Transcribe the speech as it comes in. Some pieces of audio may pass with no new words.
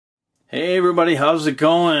Hey everybody, how's it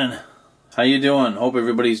going? How you doing? Hope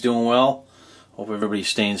everybody's doing well. Hope everybody's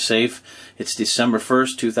staying safe. It's December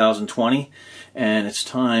 1st, 2020, and it's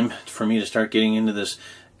time for me to start getting into this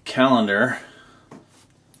calendar.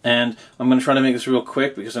 And I'm going to try to make this real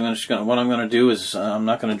quick because what I'm going to do is I'm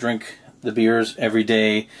not going to drink the beers every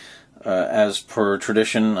day as per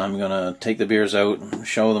tradition. I'm going to take the beers out and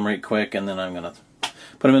show them right quick, and then I'm going to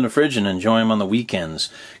put them in the fridge and enjoy them on the weekends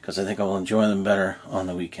because I think I'll enjoy them better on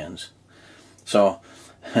the weekends. So,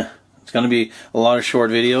 it's going to be a lot of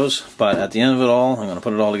short videos, but at the end of it all, I'm going to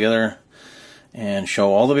put it all together and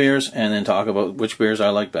show all the beers and then talk about which beers I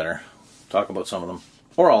like better. Talk about some of them,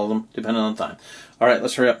 or all of them, depending on the time. Alright,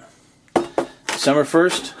 let's hurry up. December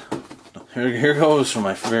 1st, here goes for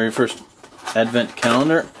my very first Advent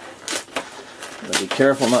calendar. Gotta be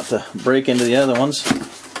careful not to break into the other ones,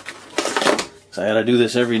 because I gotta do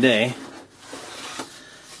this every day.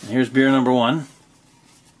 And here's beer number 1.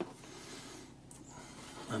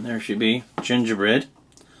 And there she be, gingerbread,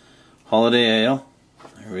 holiday ale.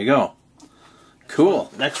 There we go. Cool.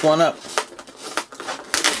 Next one up.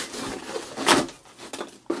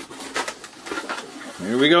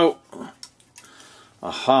 Here we go.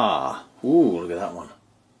 Aha. Ooh, look at that one.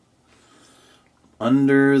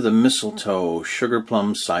 Under the Mistletoe Sugar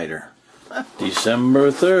Plum Cider. December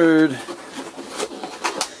 3rd.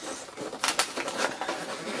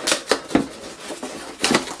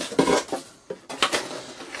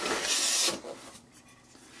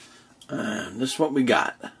 This is what we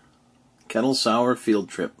got. Kettle Sour Field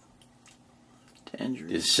Trip.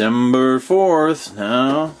 Tangerine. December 4th.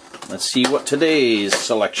 Now, let's see what today's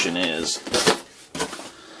selection is.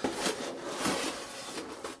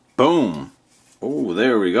 Boom. Oh,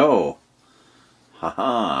 there we go.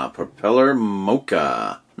 Haha, Propeller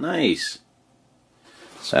Mocha. Nice.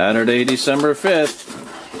 Saturday, December 5th.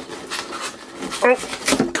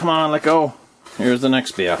 Oh, come on, let go. Here's the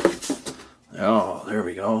next beer. Oh, there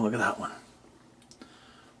we go. Look at that one.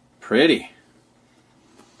 Pretty.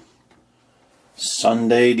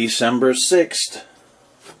 Sunday, December 6th.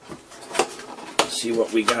 Let's see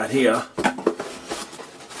what we got here.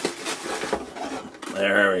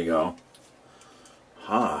 There we go.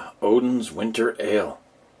 Odin's Winter Ale.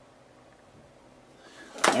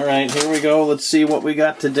 Alright, here we go. Let's see what we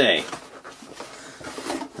got today.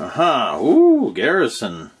 Ooh,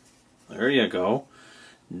 Garrison. There you go.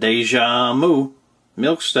 Deja Mu.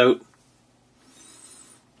 Milk Stout.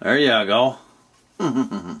 There you go.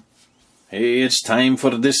 Hey, it's time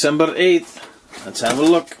for December 8th. Let's have a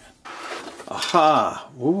look. Aha.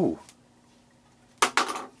 Ooh.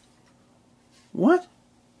 What?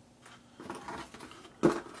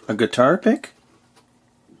 A guitar pick?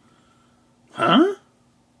 Huh?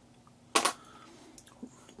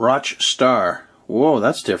 Roch Star. Whoa,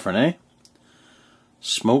 that's different, eh?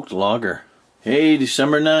 Smoked lager. Hey,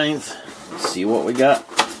 December 9th. Let's see what we got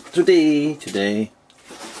today.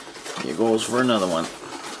 Here goes for another one.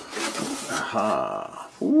 Aha.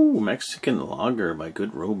 Ooh, Mexican lager by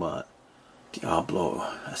Good Robot. Diablo.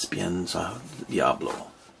 Espienza Diablo.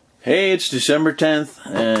 Hey, it's December 10th,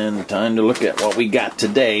 and time to look at what we got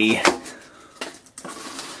today.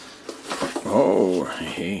 Oh,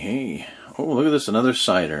 hey. Oh, look at this, another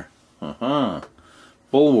cider.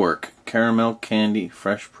 Bulwark. Caramel candy,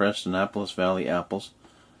 fresh pressed Annapolis Valley apples.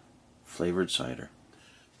 Flavored cider.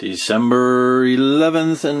 December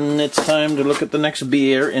 11th, and it's time to look at the next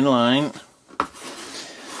beer in line.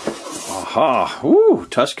 Aha! Ooh,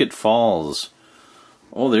 Tusket Falls.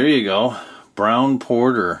 Oh, there you go. Brown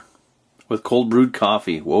porter with cold brewed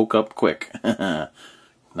coffee. Woke up quick.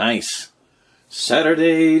 Nice.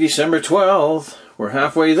 Saturday, December 12th. We're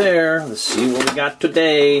halfway there. Let's see what we got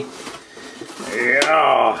today.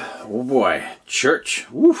 Yeah. Oh boy. Church.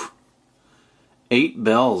 Woof. 8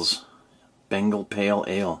 Bells. Bengal Pale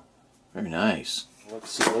Ale. Very nice. Let's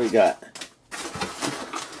see what we got.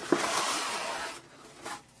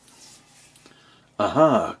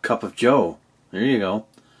 Aha, Cup of Joe. There you go.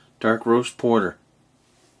 Dark Roast Porter.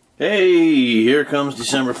 Hey, here comes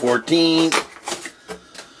December 14th.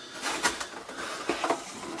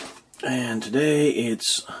 And today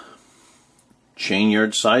it's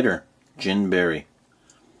Chainyard Cider. Gin Berry.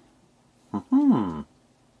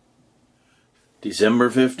 December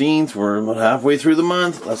 15th, we're about halfway through the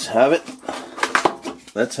month. Let's have it.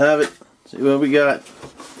 See what we got.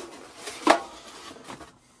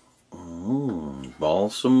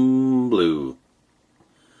 Balsam Blue.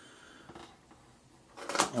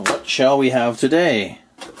 And what shall we have today?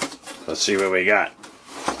 Let's see what we got.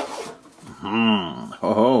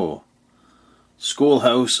 Ho-ho.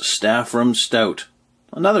 Schoolhouse Staff Room Stout.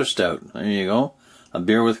 Another stout. There you go. A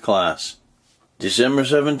beer with class. December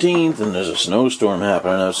 17th, and there's a snowstorm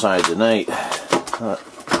happening outside tonight.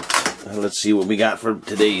 Let's see what we got for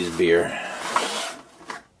today's beer.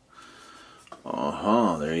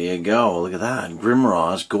 There you go. Look at that.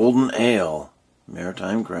 Grimraw's Golden Ale.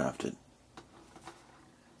 Maritime crafted.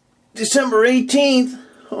 December 18th.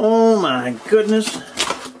 Oh my goodness.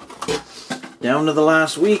 Down to the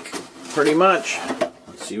last week, pretty much.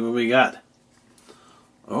 Let's see what we got.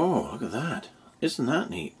 Oh, look at that. Isn't that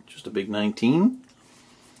neat? Just a big 19.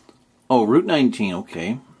 Oh, Route 19,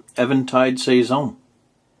 okay. Eventide Saison.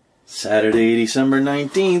 Saturday, December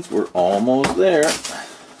 19th. We're almost there.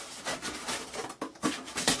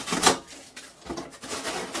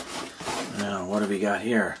 Now, what do we got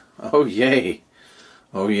here? Oh, yay.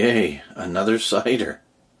 Oh, yay. Another cider.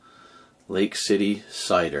 Lake City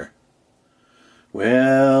Cider.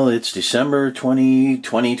 Well, it's December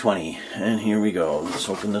 2020, and here we go. Let's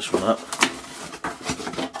open this one up.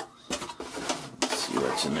 Let's see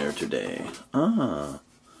what's in there today.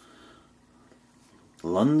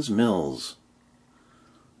 Lund's Mills.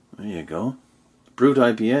 There you go. Brute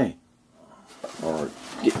IPA. Or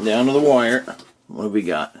getting down to the wire. What have we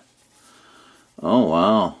got? Oh,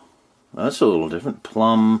 wow. That's a little different.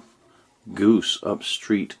 Plum Goose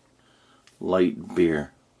Upstreet Light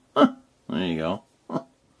Beer. Huh. There you go. Huh.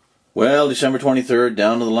 Well, December 23rd,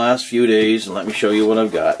 down to the last few days, and let me show you what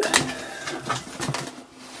I've got.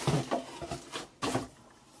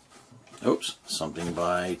 Oops, something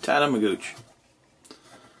by Tatamagooch.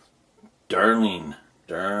 Darlene,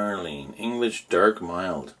 English Dark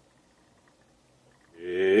Mild.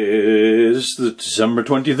 It's the December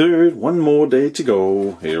 23rd, one more day to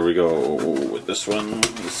go. Here we go with this one.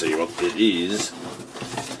 Let's see what it is.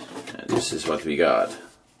 And this is what we got.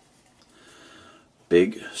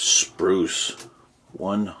 Big Spruce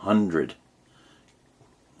 100.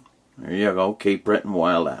 There you go, Cape Breton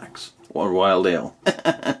Wild Axe. Or Wild Ale.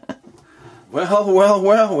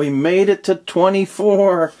 Well, we made it to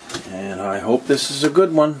 24. And I hope this is a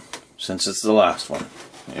good one, since it's the last one.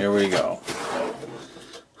 Here we go.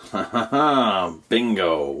 Ha ha ha,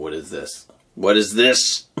 bingo. What is this? What is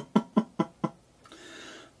this?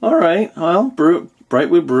 Alright, well,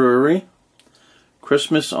 Brightwood Brewery.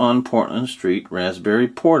 Christmas on Portland Street Raspberry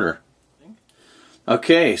Porter.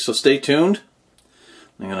 Okay, so stay tuned.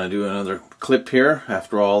 I'm going to do another clip here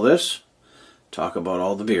after all this. Talk about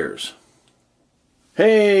all the beers.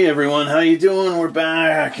 Hey everyone, how you doing? We're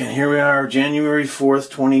back, and here we are, January 4th,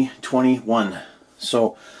 2021.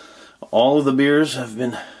 So, all of the beers have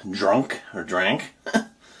been drank,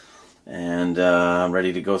 and I'm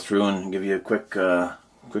ready to go through and give you a quick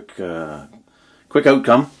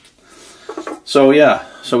outcome. So yeah,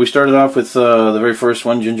 so we started off with the very first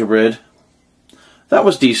one, Gingerbread. That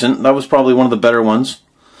was decent. That was probably one of the better ones.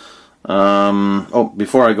 Oh,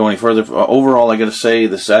 before I go any further, overall I gotta say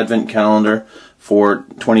this Advent calendar for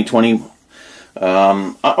 2020,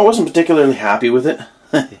 I wasn't particularly happy with it.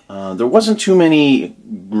 There wasn't too many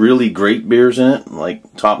really great beers in it,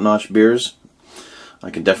 like top-notch beers. I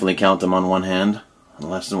could definitely count them on one hand, on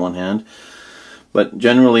less than one hand. But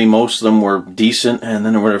generally, most of them were decent, and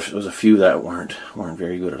then there was a few that weren't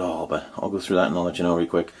very good at all. But I'll go through that and I'll let you know real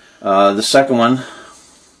quick. The second one,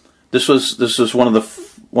 this was one of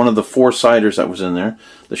the four ciders that was in there,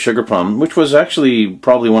 the Sugar Plum, which was actually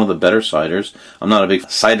probably one of the better ciders. I'm not a big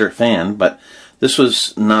cider fan, but this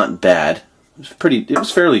was not bad. It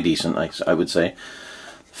was fairly decent, I would say.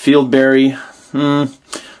 Fieldberry,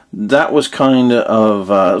 that was kind of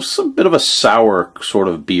it was a bit of a sour sort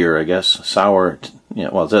of beer, I guess. Sour, yeah.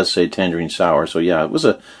 Well, it does say tangerine sour, so yeah,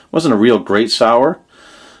 wasn't a real great sour,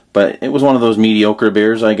 but it was one of those mediocre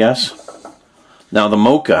beers, I guess. Now the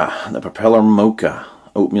Mocha, the Propeller Mocha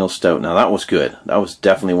Oatmeal Stout. Now that was good. That was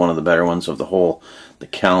definitely one of the better ones of the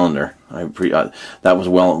calendar. That was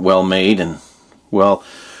well made and well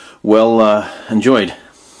enjoyed.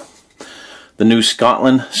 The New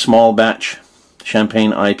Scotland Small Batch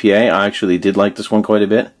Champagne IPA. I actually did like this one quite a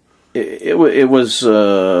bit. It was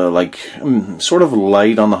like sort of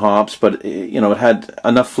light on the hops, but it had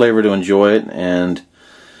enough flavor to enjoy it, and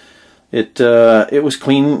it was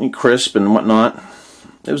clean and crisp and whatnot.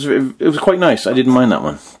 It was quite nice. I didn't mind that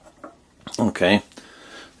one. Okay,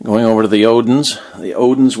 going over to the Odin's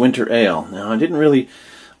Winter Ale. Now I didn't really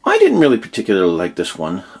particularly like this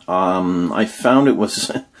one. I found it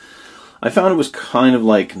was kind of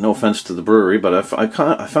like, no offense to the brewery, but I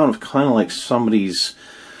found it kind of like somebody's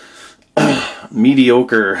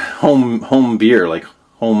mediocre home beer, like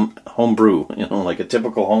home brew, like a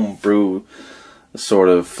typical home brew sort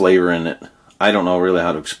of flavor in it. I don't know really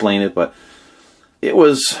how to explain it, but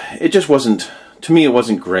it just wasn't, to me it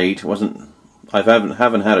wasn't great. I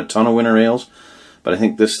haven't had a ton of winter ales, but I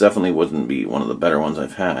think this definitely wouldn't be one of the better ones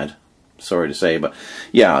I've had. Sorry to say, but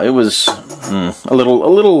yeah, it was a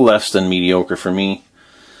little less than mediocre for me.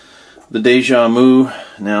 The Deja Mu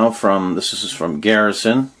now from this is from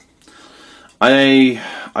Garrison. I'm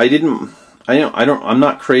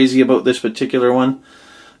not crazy about this particular one.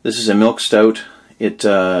 This is a milk stout. It's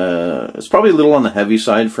probably a little on the heavy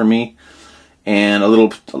side for me, and a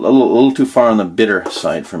little too far on the bitter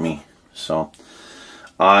side for me. So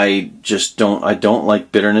I don't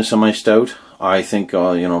like bitterness in my stout. I think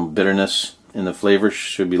you know, bitterness in the flavor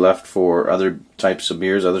should be left for other types of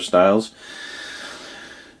beers, other styles.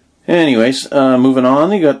 Anyways, moving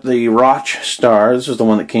on, you got the Roch Star. This is the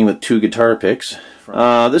one that came with 2 guitar picks.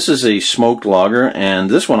 This is a smoked lager,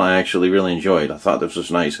 and this one I actually really enjoyed. I thought this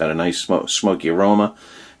was nice. Had a nice smoky aroma,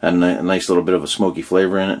 had a nice little bit of a smoky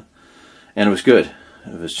flavor in it, and it was good.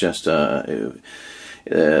 It was just, you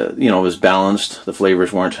know, it was balanced. The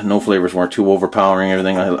flavors no flavors weren't too overpowering.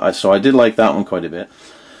 Everything. So I did like that one quite a bit.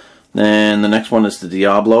 Then the next one is the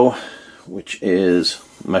Diablo, which is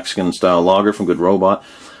Mexican style lager from Good Robot.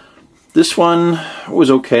 This one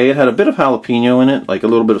was okay. It had a bit of jalapeno in it, like a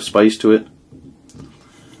little bit of spice to it.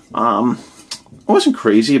 I wasn't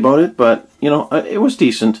crazy about it, but you know, it was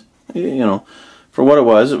decent. You know, for what it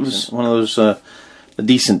was one of those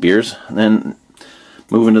decent beers. And then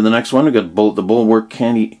moving to the next one, we got the Bulwark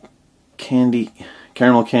Caramel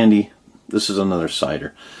Candy. This is another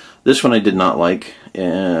cider. This one I did not like.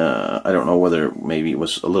 I don't know whether maybe it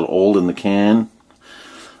was a little old in the can.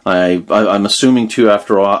 I'm assuming too,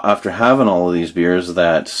 after having all of these beers,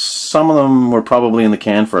 that some of them were probably in the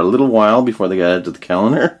can for a little while before they got added to the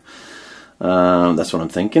calendar. That's what I'm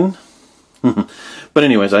thinking. But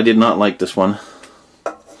anyways, I did not like this one.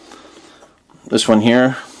 This one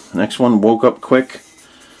here, next one, Woke Up Quick.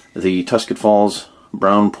 The Tuscan Falls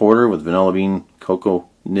Brown Porter with vanilla bean, cocoa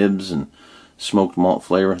nibs, and smoked malt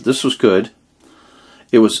flavor. This was good.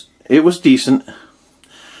 It was decent,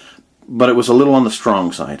 but it was a little on the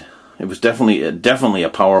strong side. It was definitely a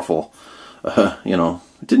powerful, you know,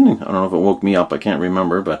 I don't know if it woke me up, I can't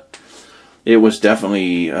remember, but it was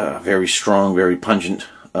definitely very strong, very pungent,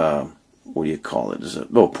 what do you call it?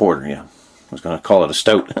 Porter, yeah. I was going to call it a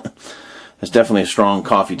stout. It's definitely a strong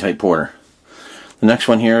coffee type porter. The next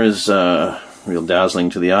one here is real dazzling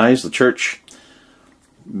to the eyes, the Church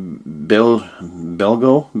Belgo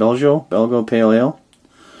Pale Ale.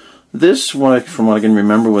 This, from what I can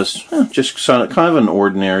remember, was just kind of an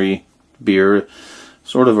ordinary beer,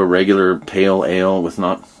 sort of a regular pale ale with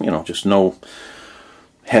not, you know, just no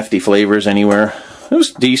hefty flavors anywhere. It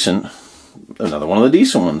was decent. Another one of the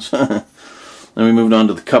decent ones. Then we moved on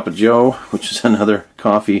to the Cup of Joe, which is another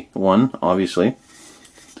coffee one, obviously.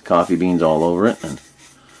 The coffee beans all over it. And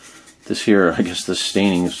this here, I guess the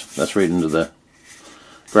staining that's right into the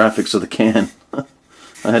graphics of the can.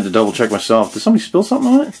 I had to double check myself. Did somebody spill something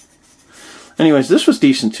on it? Anyways, this was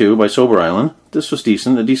decent too, by Sober Island. This was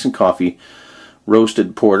decent, a decent coffee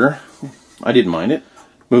roasted porter. I didn't mind it.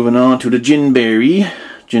 Moving on to the Gin Berry.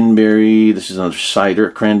 Gin Berry, this is another cider,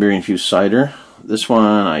 cranberry infused cider. This one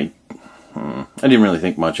I didn't really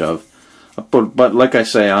think much of. But like I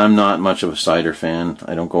say, I'm not much of a cider fan.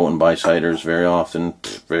 I don't go out and buy ciders very often,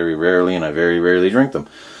 very rarely, and I very rarely drink them.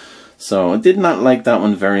 So I did not like that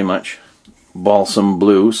one very much. Balsam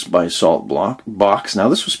Blues by Salt Box. Now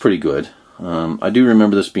this was pretty good. I do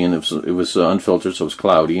remember this being, it was unfiltered, so it was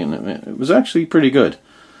cloudy, and it was actually pretty good.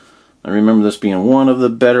 I remember this being one of the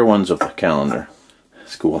better ones of the calendar.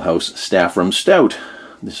 Schoolhouse Staff Room Stout.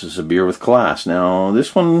 This is a beer with class. Now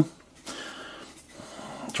this one,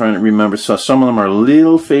 I'm trying to remember, so some of them are a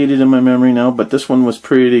little faded in my memory now, but this one was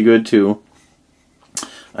pretty good too.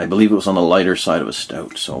 I believe it was on the lighter side of a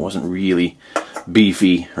stout, so it wasn't really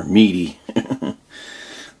beefy or meaty.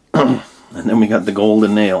 And then we got the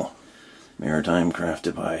Golden Nail. Maritime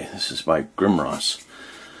crafted by, this is by Grimross.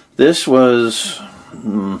 This was,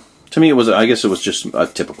 to me it was, I guess it was just a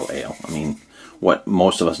typical ale. I mean, what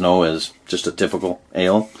most of us know as just a typical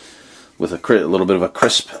ale with a little bit of a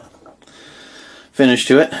crisp finish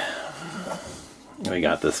to it. We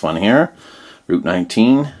got this one here, Route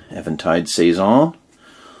 19, Eventide Saison,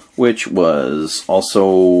 which was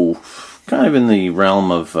also kind of in the realm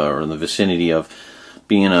of, or in the vicinity of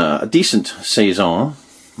being a decent Saison.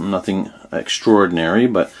 Nothing extraordinary,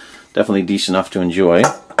 but definitely decent enough to enjoy.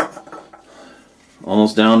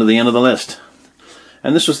 Almost down to the end of the list.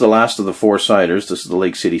 And this was the last of the 4 ciders. This is the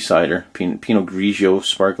Lake City cider, Pinot Grigio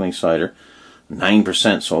sparkling cider,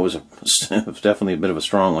 9%, so it was definitely a bit of a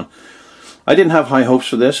strong one. I didn't have high hopes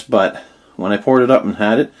for this, but when I poured it up and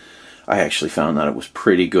had it, I actually found that it was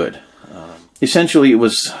pretty good. Essentially, it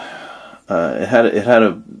was it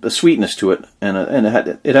had a sweetness to it, and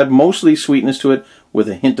it had mostly sweetness to it with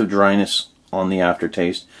a hint of dryness on the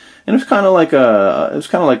aftertaste. And it was kind of like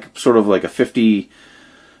sort of like a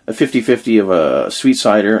 50-50 of a sweet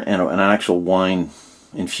cider and an actual wine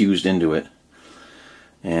infused into it.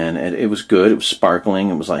 And it was good. It was sparkling.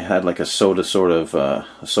 It was like had like a soda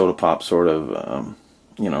pop sort of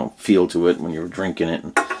feel to it when you were drinking it.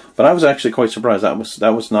 But I was actually quite surprised.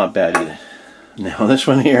 That was not bad either. Now this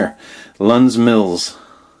one here, Lunds Mills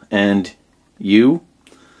and You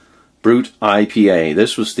Brute IPA.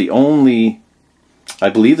 This was the only, I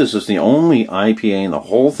believe this was the only IPA in the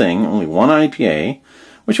whole thing. Only one IPA,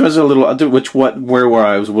 which was a little, where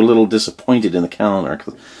I was a little disappointed in the calendar.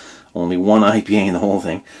 'Cause only one IPA in the whole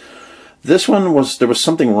thing. This one there was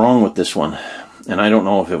something wrong with this one, and I don't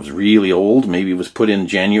know if it was really old. Maybe it was put in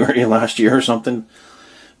January last year or something.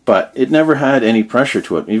 But it never had any pressure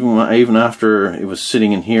to it. Even after it was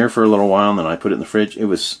sitting in here for a little while, and then I put it in the fridge, it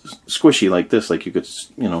was squishy like this, like you could,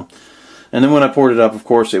 And then when I poured it up, of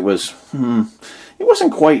course, it wasn't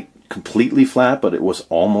quite completely flat, but it was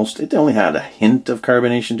almost. It only had a hint of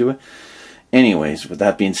carbonation to it. Anyways, with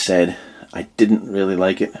that being said, I didn't really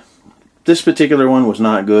like it. This particular one was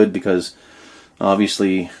not good because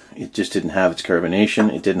obviously it just didn't have its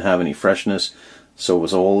carbonation. It didn't have any freshness, so it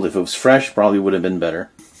was old. If it was fresh, probably would have been better.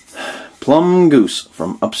 Plum Goose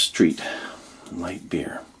from Upstreet light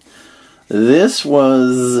beer. This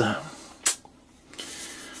was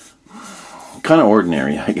kind of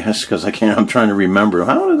ordinary, I guess, because I'm trying to remember.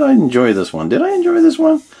 How did I enjoy this one? Did I enjoy this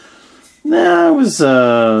one? Nah, it was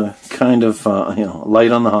kind of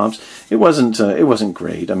light on the hops. It wasn't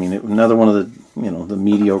great. I mean, another one of the the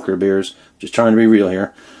mediocre beers. Just trying to be real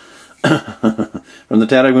here. From the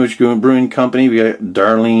Tattagouche Brewing Company, we got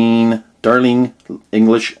Darling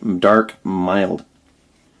English Dark Mild,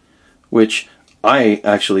 which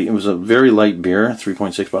it was a very light beer,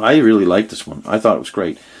 3.6, but I really liked this one. I thought it was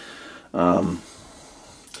great. Not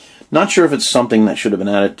sure if it's something that should have been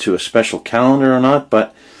added to a special calendar or not,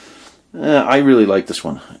 but I really liked this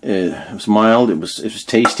one. It was mild. It was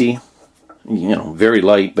tasty. Very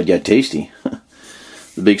light, but yet tasty.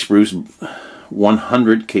 The Big Spruce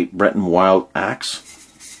 100 Cape Breton Wild Axe.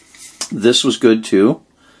 This was good too.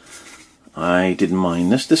 I didn't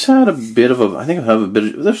mind this. This had a bit of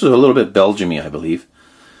this was a little bit Belgium-y, I believe.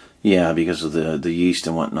 Yeah, because of the yeast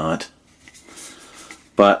and whatnot.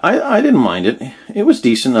 But I didn't mind it. It was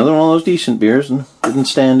decent. Another one of those decent beers, and didn't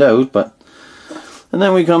stand out. And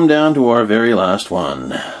then we come down to our very last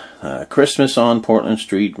one. Christmas on Portland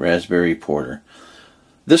Street Raspberry Porter.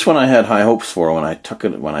 This one I had high hopes for when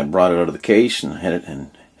I brought it out of the case and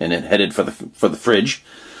it headed for the fridge.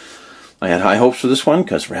 I had high hopes for this one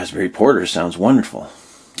because raspberry porter sounds wonderful.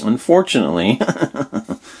 Unfortunately,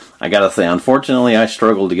 I gotta say, I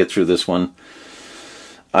struggled to get through this one.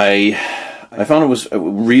 I found it was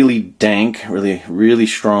really dank, really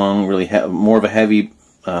strong, more of a heavy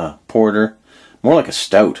porter, more like a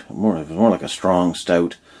stout, more like a strong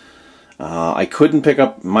stout. I couldn't pick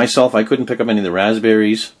up any of the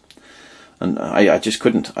raspberries, and I just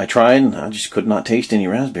couldn't. I tried, and I just could not taste any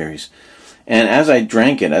raspberries. And as I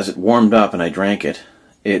drank it, as it warmed up and I drank it,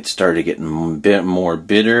 it started getting a bit more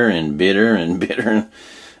bitter and bitter and bitter.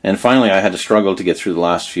 And finally I had to struggle to get through the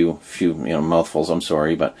last few mouthfuls. I'm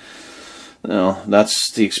sorry, but that's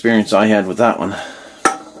the experience I had with that one.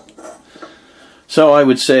 So I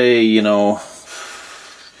would say,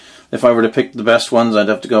 if I were to pick the best ones, I'd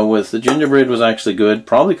have to go with the gingerbread was actually good,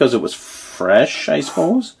 probably because it was fresh, I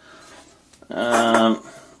suppose.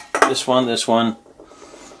 This one.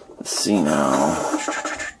 Let's see now.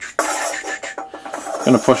 I'm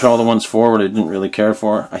going to push all the ones forward I didn't really care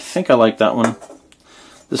for. I think I like that one.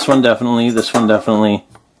 This one definitely.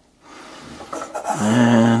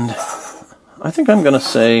 And I think I'm going to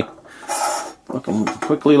say,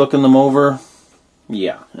 quickly looking them over,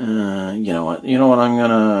 yeah. You know what? I'm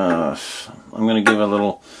going to give a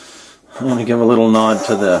little nod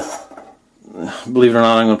to the, believe it or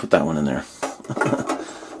not, I'm going to put that one in there.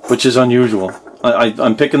 Which is unusual.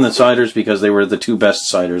 I'm picking the ciders because they were the two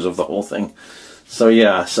best ciders of the whole thing. So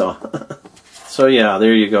yeah, so yeah,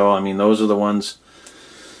 there you go. I mean, those are the ones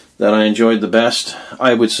that I enjoyed the best.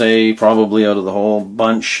 I would say probably out of the whole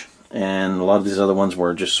bunch, and a lot of these other ones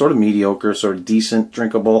were just sort of mediocre, sort of decent,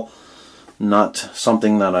 drinkable. Not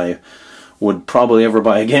something that I would probably ever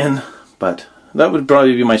buy again, but that would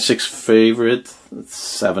probably be my seven favorite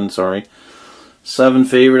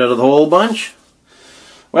out of the whole bunch.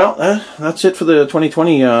 Well, that's it for the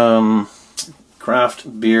 2020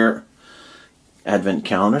 craft beer advent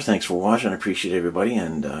calendar. Thanks for watching. I appreciate everybody,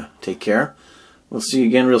 and take care. We'll see you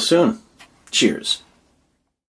again real soon. Cheers.